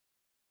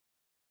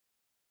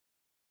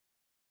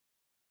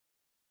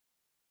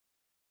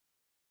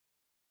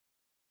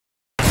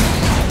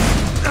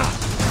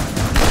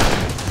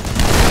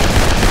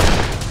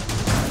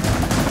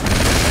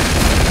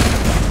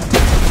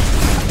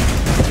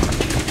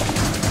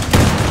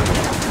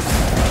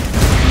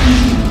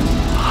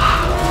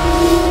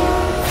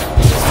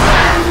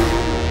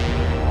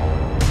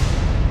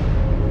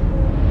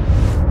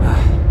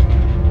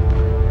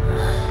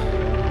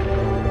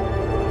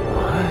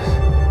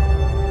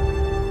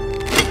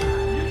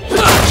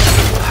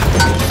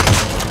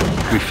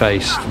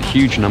faced a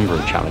huge number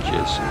of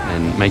challenges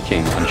in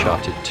making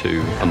Uncharted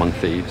 2 Among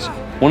Thieves.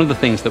 One of the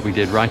things that we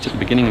did right at the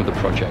beginning of the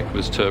project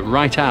was to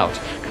write out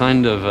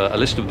kind of a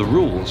list of the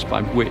rules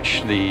by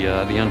which the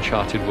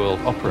Uncharted world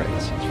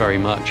operates. It's very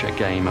much a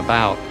game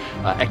about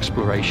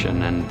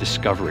exploration and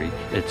discovery.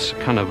 It's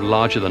kind of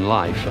larger than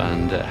life,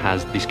 and it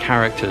has these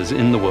characters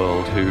in the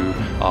world who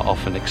are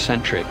often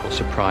eccentric or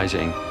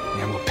surprising.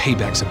 Yeah, well,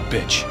 payback's a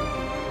bitch.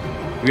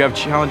 We have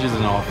challenges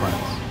in all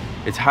fronts.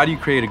 It's how do you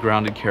create a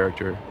grounded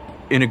character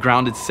in a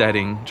grounded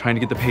setting, trying to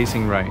get the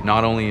pacing right,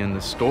 not only in the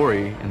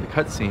story and the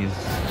cutscenes,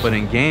 but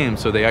in games,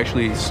 so they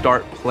actually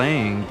start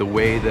playing the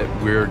way that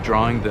we're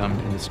drawing them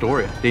in the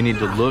story. They need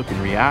to look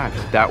and react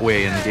that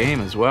way in the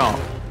game as well.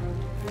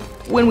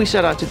 When we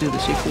set out to do the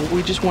sequel,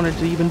 we just wanted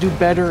to even do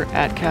better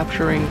at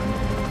capturing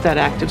that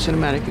active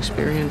cinematic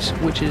experience,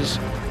 which is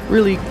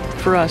really,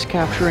 for us,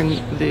 capturing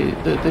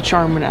the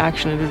charm and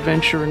action and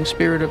adventure and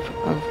spirit of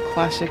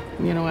classic,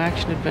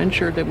 action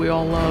adventure that we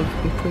all love,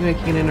 and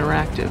making it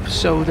interactive,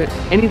 so that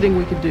anything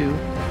we could do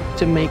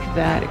to make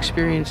that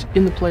experience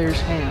in the player's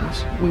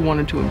hands, we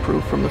wanted to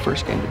improve from the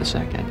first game to the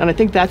second. And I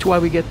think that's why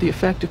we get the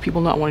effect of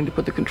people not wanting to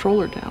put the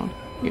controller down.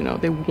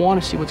 They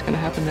want to see what's going to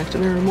happen next,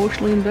 and they're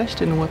emotionally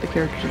invested in what the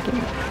characters are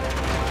doing.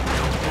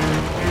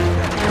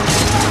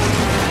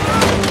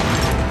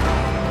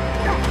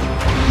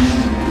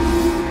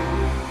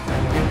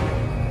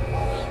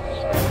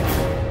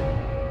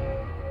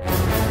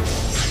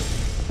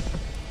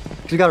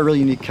 He's got a really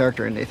unique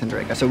character in Nathan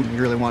Drake, so we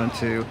really wanted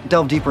to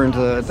delve deeper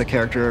into the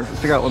character,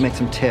 figure out what makes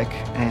him tick,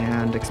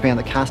 and expand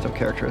the cast of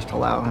characters to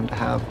allow him to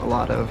have a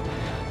lot of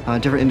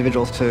different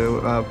individuals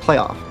to play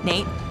off.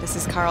 Nate, this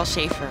is Carl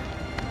Schaefer.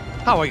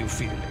 How are you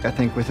feeling? I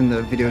think within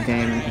the video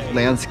game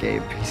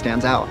landscape, he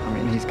stands out. I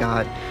mean, he's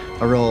got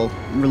a real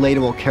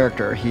relatable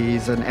character.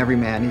 He's an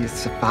everyman,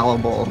 he's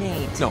fallible.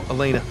 Nate. No,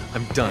 Elena,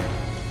 I'm done.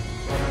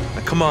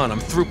 Now, come on, I'm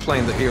through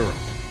playing the hero.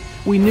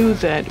 We knew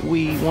that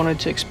we wanted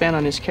to expand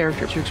on his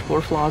character, to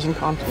explore flaws and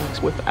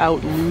conflicts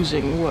without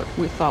losing what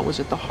we thought was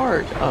at the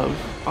heart of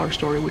our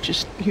story, which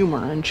is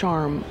humor and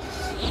charm.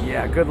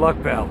 Yeah, good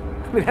luck, Belle.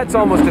 I mean, that's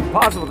almost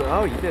impossible to...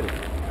 Oh, you did it.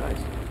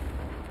 Nice.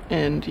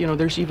 And,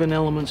 there's even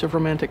elements of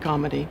romantic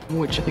comedy,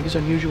 which I think is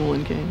unusual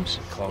in games.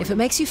 If it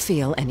makes you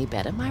feel any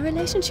better, my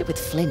relationship with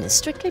Flynn is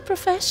strictly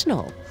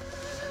professional.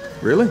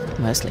 Really?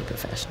 Mostly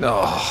professional.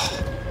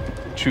 Oh.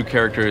 True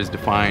character is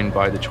defined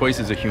by the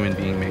choices a human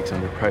being makes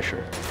under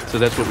pressure. So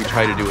that's what we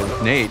try to do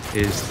with Nate,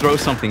 is throw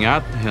something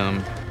at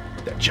him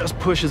that just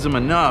pushes him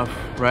enough,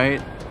 right,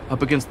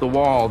 up against the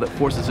wall, that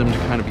forces him to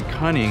kind of be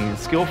cunning and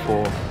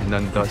skillful, and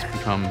then thus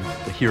become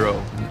the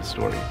hero in the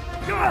story.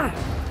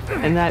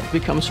 And that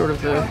becomes sort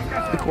of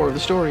the core of the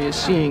story, is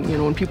seeing,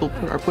 when people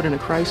are put in a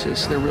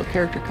crisis, their real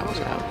character comes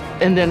out.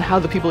 And then how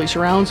the people he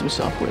surrounds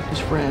himself with, his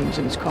friends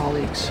and his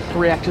colleagues,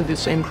 react to the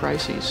same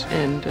crises,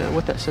 and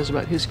what that says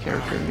about his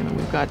character.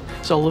 We've got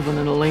Sullivan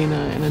and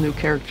Elena and a new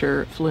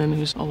character, Flynn,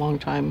 who's a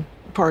longtime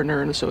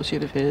partner and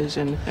associate of his,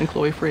 and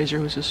Chloe Fraser,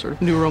 who's his sort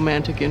of new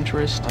romantic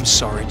interest. I'm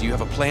sorry, do you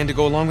have a plan to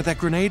go along with that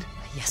grenade?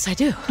 Yes, I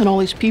do. And all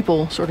these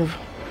people sort of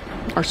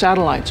are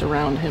satellites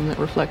around him that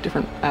reflect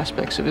different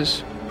aspects of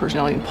his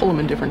personality and pull him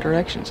in different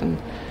directions. And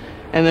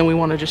then we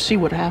want to just see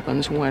what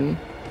happens when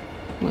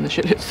the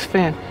shit hits the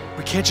fan.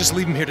 We can't just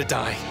leave him here to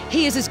die.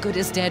 He is as good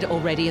as dead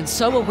already, and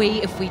so are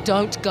we if we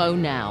don't go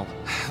now.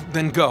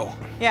 Then go.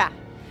 Yeah,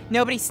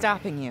 nobody's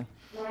stopping you.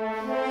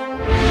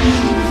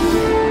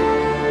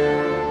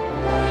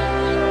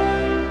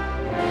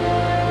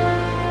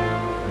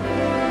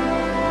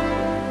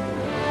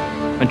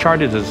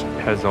 Uncharted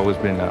has always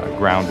been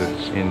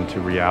grounded into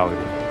reality,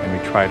 and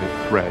we try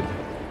to thread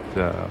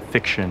the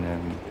fiction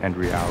and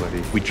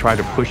reality. We try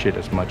to push it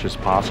as much as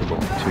possible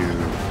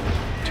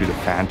to the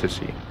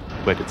fantasy,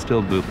 but it's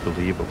still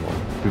believable.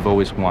 We've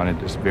always wanted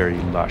this very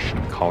lush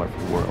and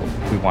colorful world.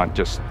 We want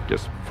just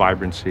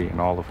vibrancy in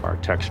all of our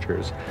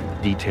textures,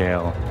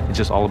 detail. It's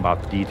just all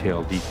about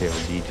detail, detail,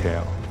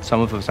 detail.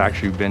 Some of us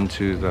actually been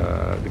to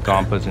the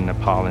Gompas in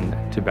Nepal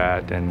and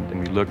Tibet, and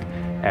we look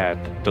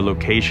at the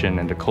location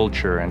and the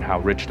culture and how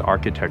rich the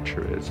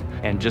architecture is,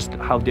 and just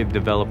how they've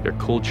developed their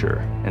culture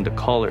and the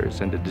colors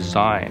and the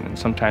design. And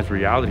sometimes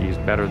reality is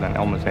better than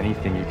almost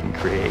anything you can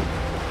create.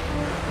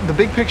 The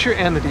big picture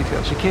and the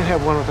details. You can't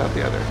have one without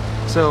the other.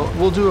 So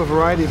we'll do a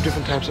variety of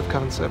different types of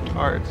concept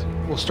art.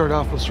 We'll start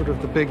off with sort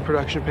of the big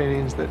production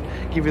paintings that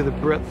give you the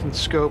breadth and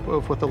scope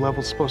of what the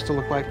level's supposed to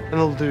look like. And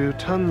they'll do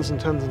tons and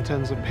tons and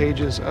tons of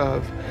pages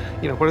of,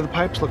 what do the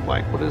pipes look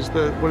like? What does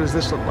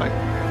this look like?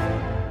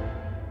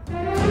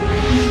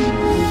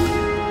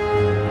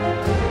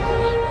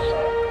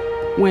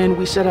 When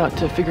we set out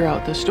to figure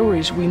out the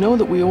stories, we know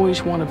that we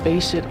always want to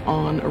base it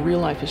on a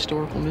real-life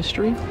historical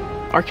mystery.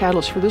 Our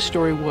catalyst for this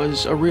story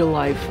was a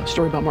real-life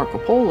story about Marco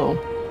Polo.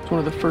 He's one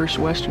of the first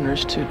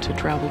Westerners to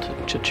travel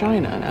to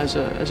China as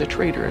a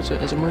trader, as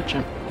a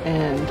merchant.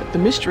 And the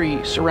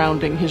mystery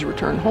surrounding his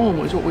return home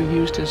was what we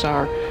used as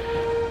our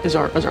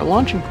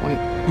launching point.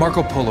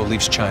 Marco Polo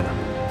leaves China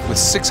with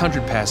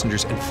 600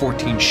 passengers and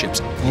 14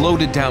 ships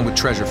loaded down with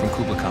treasure from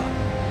Kublai Khan.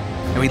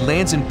 Now he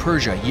lands in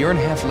Persia a year and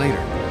a half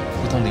later.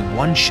 with only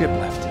one ship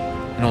left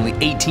and only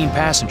 18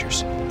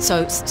 passengers.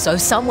 So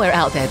somewhere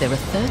out there are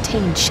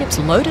 13 ships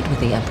loaded with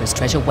the Emperor's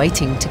treasure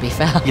waiting to be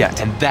found. Yeah,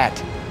 and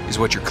that is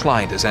what your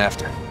client is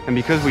after. And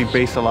because we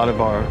base a lot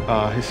of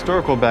our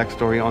historical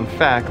backstory on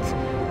facts,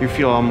 you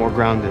feel a lot more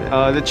grounded.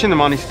 The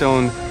Chinamani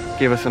stone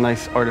gave us a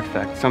nice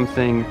artifact,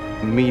 something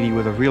meaty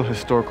with a real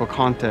historical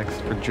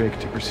context for Drake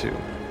to pursue.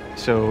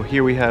 So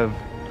here we have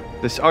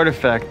this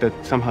artifact that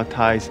somehow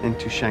ties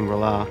into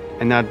Shangri-La,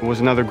 and that was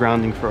another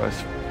grounding for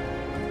us.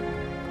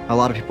 A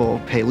lot of people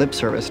pay lip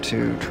service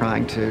to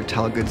trying to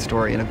tell a good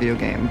story in a video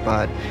game,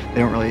 but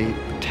they don't really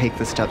take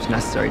the steps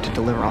necessary to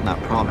deliver on that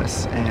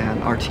promise.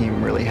 And our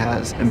team really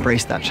has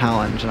embraced that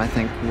challenge, and I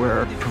think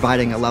we're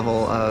providing a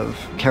level of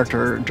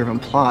character-driven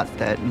plot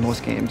that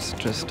most games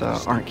just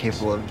aren't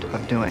capable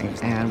of doing.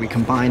 And we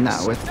combine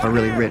that with a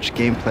really rich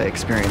gameplay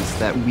experience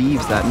that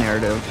weaves that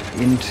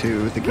narrative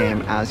into the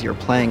game as you're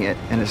playing it,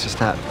 and it's just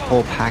that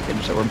whole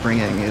package that we're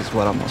bringing is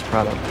what I'm most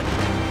proud of.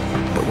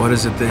 But what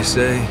is it they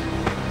say?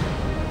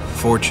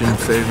 Fortune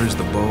favors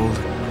the bold.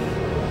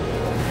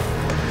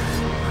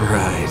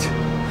 Right.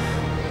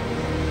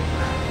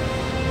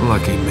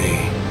 Lucky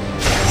me.